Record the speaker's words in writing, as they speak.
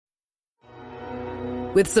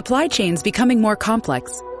With supply chains becoming more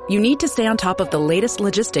complex, you need to stay on top of the latest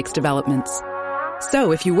logistics developments.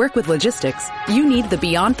 So if you work with logistics, you need the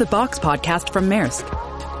Beyond the Box podcast from Maersk.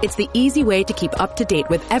 It's the easy way to keep up to date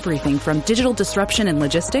with everything from digital disruption in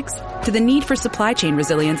logistics to the need for supply chain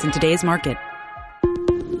resilience in today's market.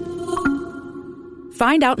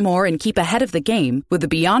 Find out more and keep ahead of the game with the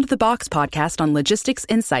Beyond the Box podcast on logistics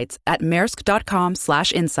insights at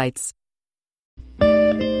maersk.com/insights.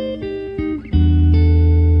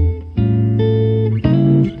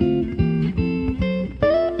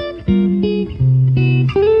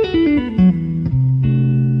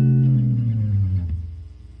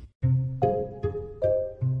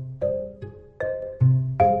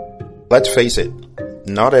 Let's face it,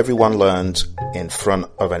 not everyone learns in front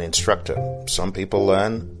of an instructor. Some people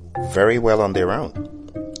learn very well on their own.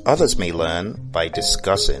 Others may learn by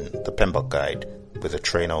discussing the PMBOK guide with a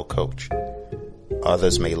trainer or coach.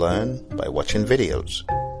 Others may learn by watching videos.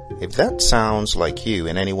 If that sounds like you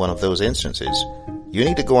in any one of those instances, you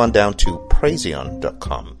need to go on down to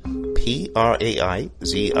Praizion.com, Praizion.com.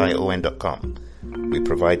 We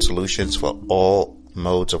provide solutions for all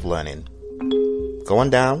modes of learning. Go on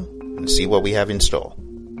down and see what we have in store.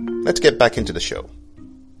 Let's get back into the show.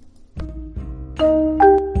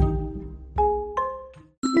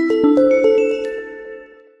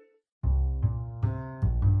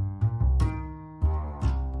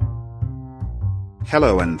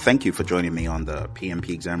 Hello, and thank you for joining me on the PMP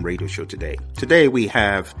Exam Radio Show today. Today we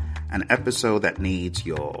have an episode that needs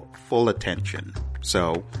your full attention.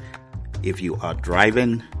 So, if you are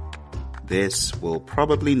driving, this will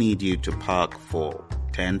probably need you to park for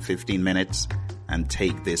 10-15 minutes and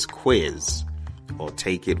take this quiz, or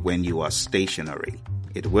take it when you are stationary.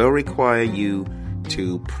 It will require you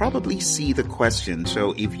to probably see the question.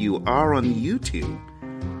 So if you are on YouTube,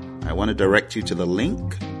 I want to direct you to the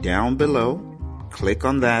link down below. Click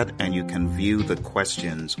on that and you can view the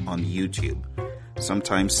questions on YouTube.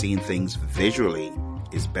 Sometimes seeing things visually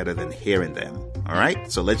is better than hearing them. All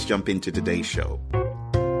right, so let's jump into today's show.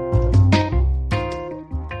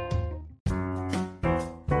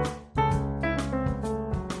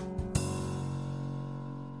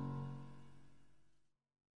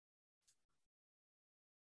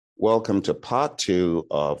 Welcome to part 2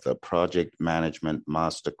 of the Project Management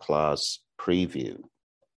Masterclass preview.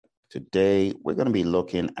 Today, we're going to be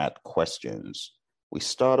looking at questions. We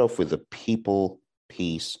start off with the people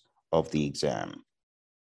piece of the exam.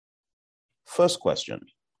 First question.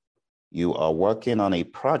 You are working on a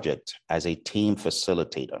project as a team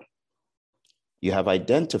facilitator. You have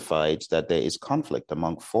identified that there is conflict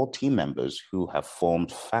among 4 team members who have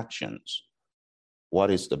formed factions. What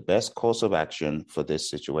is the best course of action for this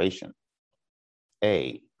situation?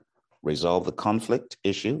 A, resolve the conflict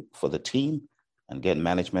issue for the team and get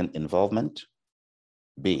management involvement.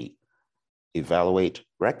 B, evaluate,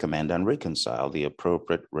 recommend, and reconcile the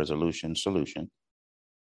appropriate resolution solution.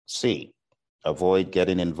 C, avoid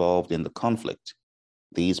getting involved in the conflict.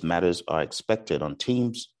 These matters are expected on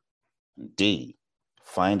teams. D,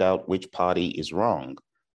 find out which party is wrong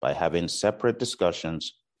by having separate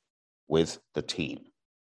discussions with the team.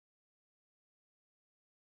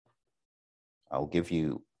 I'll give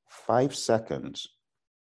you 5 seconds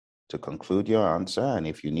to conclude your answer, and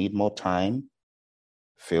if you need more time,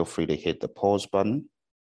 feel free to hit the pause button.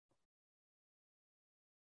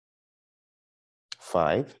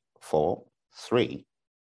 5, 4, 3,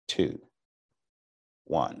 2,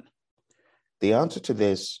 1. The answer to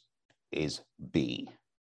this is B.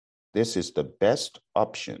 This is the best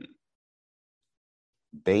option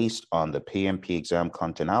based on the PMP exam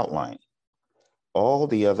content outline. All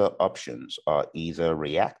the other options are either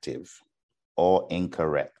reactive or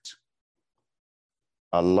incorrect.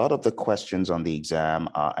 A lot of the questions on the exam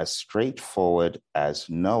are as straightforward as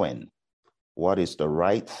knowing what is the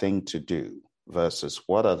right thing to do versus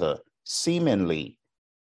what are the seemingly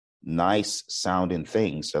nice sounding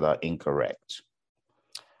things that are incorrect.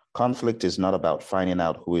 Conflict is not about finding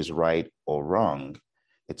out who is right or wrong.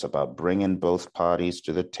 It's about bringing both parties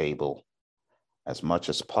to the table as much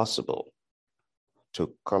as possible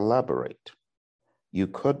to collaborate. You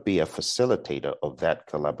could be a facilitator of that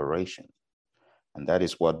collaboration, and that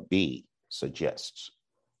is what B suggests.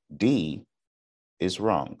 D is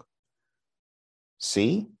wrong.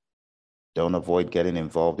 C, don't avoid getting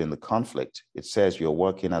involved in the conflict. It says you're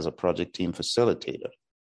working as a project team facilitator.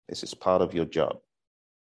 This is part of your job.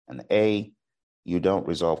 And A, you don't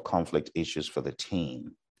resolve conflict issues for the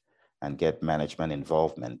team and get management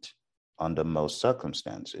involvement under most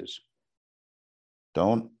circumstances.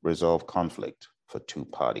 Don't resolve conflict for 2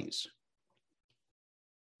 parties.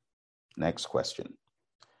 Next question.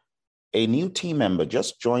 A new team member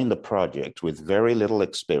just joined the project with very little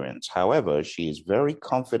experience. However, she is very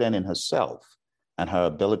confident in herself and her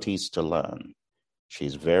abilities to learn.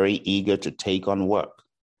 She's very eager to take on work.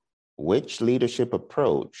 Which leadership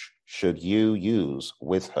approach should you use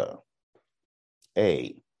with her?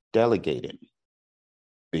 A, delegating.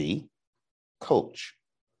 B, coach.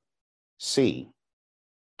 C,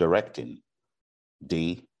 directing.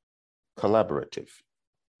 D, collaborative.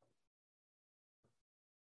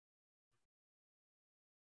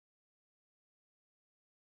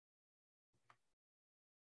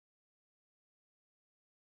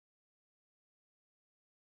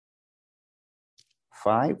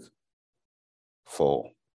 Five, 4,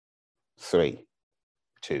 3,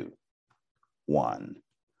 2, 1.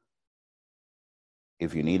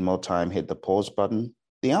 If you need more time, hit the pause button.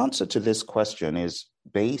 The answer to this question is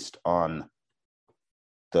based on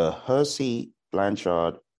the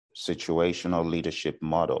Hersey-Blanchard situational leadership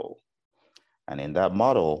model. And in that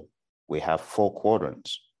model, we have 4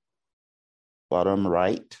 quadrants. Bottom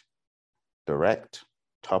right, direct.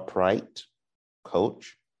 Top right,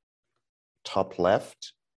 coach. Top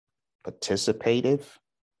left, participative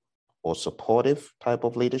or supportive type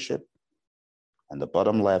of leadership. And the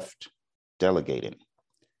bottom left, delegating.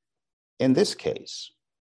 In this case,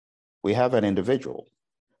 we have an individual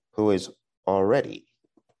who is already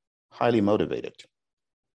highly motivated,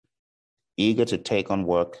 eager to take on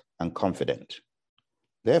work, and confident.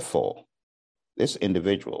 Therefore, this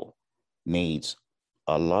individual needs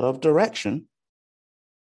a lot of direction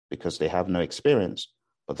because they have no experience,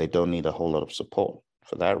 but they don't need a whole lot of support.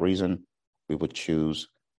 For that reason, we would choose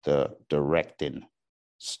the directing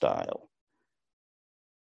style.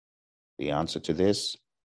 The answer to this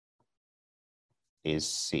is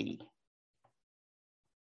C.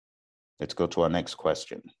 Let's go to our next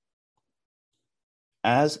question.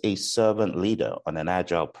 As a servant leader on an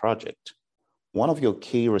agile project, one of your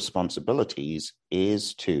key responsibilities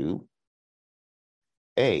is to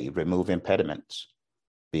A, remove impediments.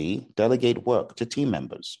 B, delegate work to team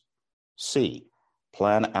members. C,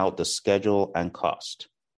 plan out the schedule and cost.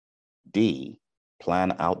 D,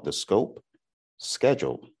 plan out the scope,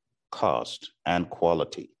 schedule, cost, and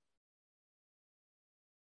quality.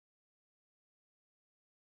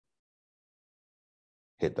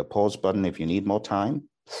 Hit the pause button if you need more time.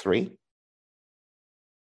 3,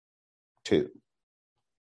 2,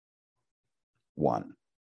 1.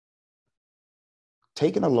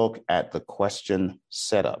 Taking a look at the question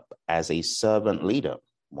setup as a servant leader,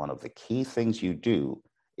 one of the key things you do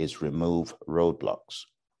is remove roadblocks.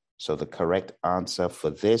 So the correct answer for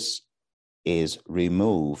this is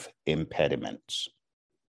remove impediments.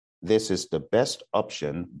 This is the best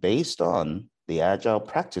option based on the Agile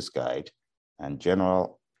Practice Guide and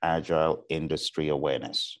general Agile industry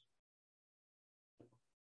awareness.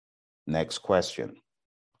 Next question.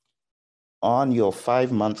 On your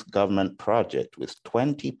 5-month government project with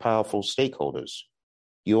 20 powerful stakeholders,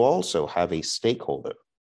 you also have a stakeholder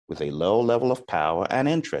with a low level of power and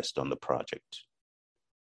interest on the project.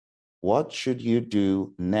 What should you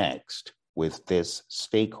do next with this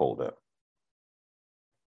stakeholder?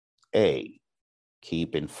 A,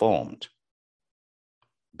 keep informed.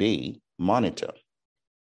 B, monitor.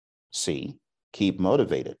 C, keep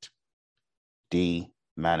motivated. D,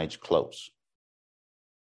 manage close.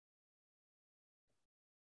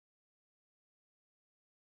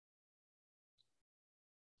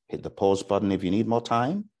 Hit the pause button if you need more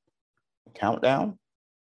time. Countdown.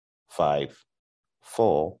 5,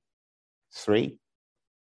 4, 3,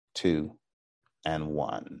 2, and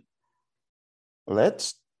 1.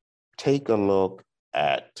 Let's take a look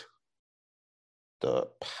at the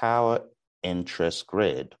power interest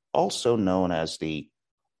grid, also known as the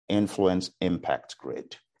influence impact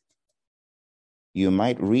grid. You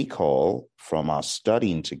might recall from our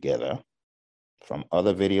studying together, from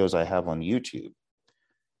other videos I have on YouTube,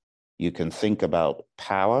 you can think about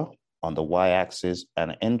power on the y-axis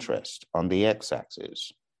and interest on the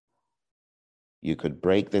x-axis. You could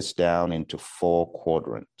break this down into 4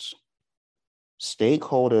 quadrants.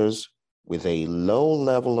 Stakeholders with a low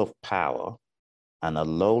level of power and a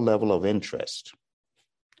low level of interest,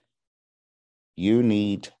 you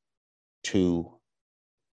need to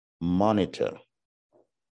monitor.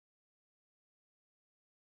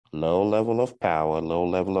 Low level of power, low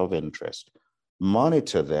level of interest.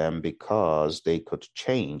 Monitor them because they could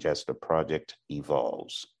change as the project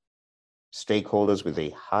evolves. Stakeholders with a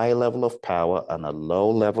high level of power and a low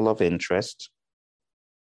level of interest,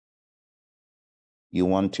 you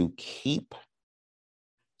want to keep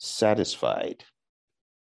satisfied.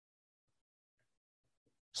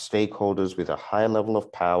 Stakeholders with a high level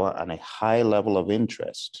of power and a high level of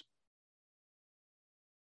interest,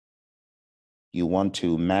 you want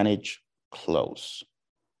to manage close,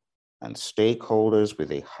 and stakeholders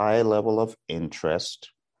with a high level of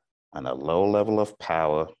interest and a low level of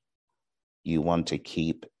power, you want to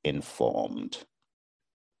keep informed.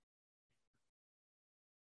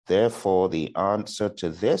 Therefore, the answer to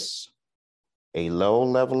this, a low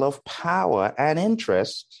level of power and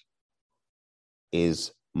interest,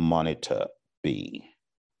 is monitor B.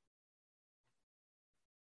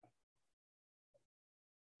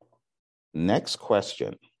 Next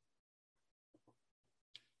question.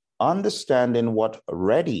 Understanding what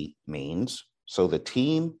ready means so the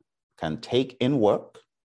team can take in work,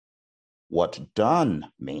 what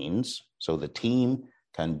done means so the team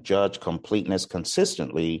can judge completeness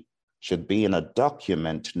consistently, should be in a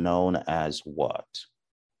document known as what?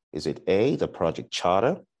 Is it A, the project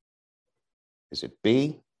charter? Is it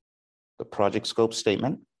B, the project scope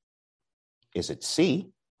statement? Is it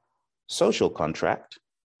C, social contract?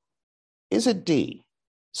 Is it D,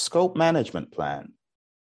 scope management plan?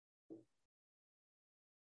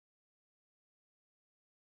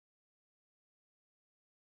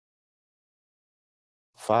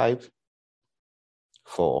 Five,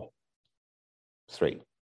 4, 3,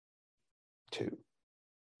 2,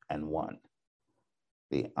 and 1.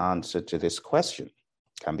 The answer to this question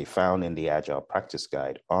can be found in the Agile Practice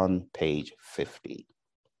Guide on page 50.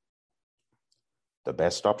 The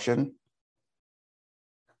best option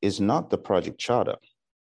is not the project charter.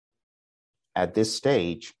 At this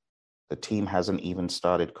stage, the team hasn't even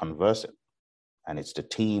started conversing, and it's the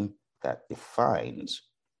team that defines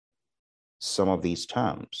some of these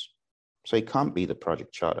terms. So it can't be the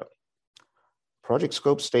project charter. Project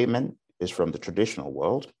scope statement is from the traditional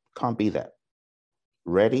world, can't be that.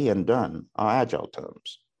 Ready and done are Agile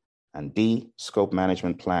terms. And D, scope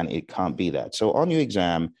management plan, it can't be that. So on your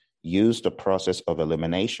exam, use the process of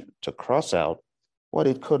elimination to cross out what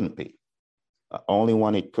it couldn't be. The only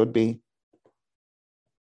one it could be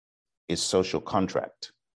is social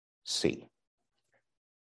contract, C.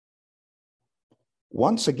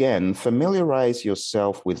 Once again, familiarize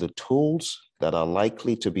yourself with the tools that are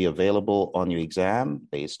likely to be available on your exam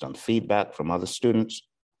based on feedback from other students.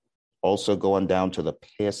 Also go on down to the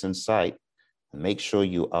Pearson site and make sure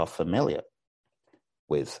you are familiar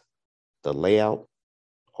with the layout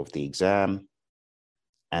of the exam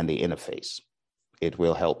and the interface. It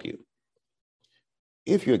will help you.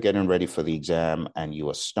 If you're getting ready for the exam and you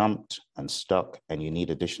are stumped and stuck and you need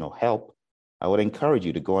additional help, I would encourage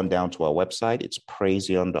you to go on down to our website. It's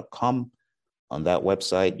praizion.com. On that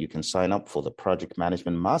website, you can sign up for the Project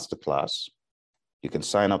Management Masterclass. You can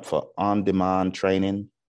sign up for on-demand training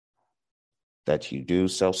that you do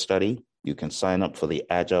self-study. You can sign up for the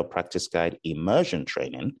Agile Practice Guide Immersion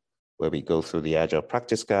Training, where we go through the Agile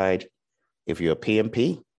Practice Guide. If you're a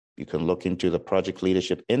PMP, you can look into the Project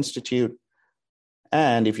Leadership Institute.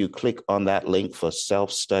 And if you click on that link for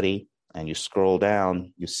self-study and you scroll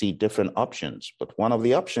down, you see different options. But one of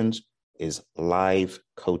the options is live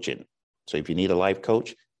coaching. So if you need a live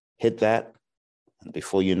coach, hit that. And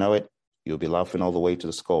before you know it, you'll be laughing all the way to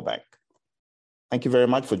the score bank. Thank you very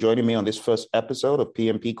much for joining me on this first episode of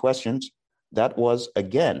PMP Questions. That was,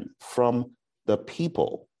 again, from the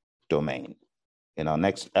people domain. In our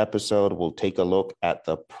next episode, we'll take a look at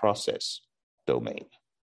the process domain.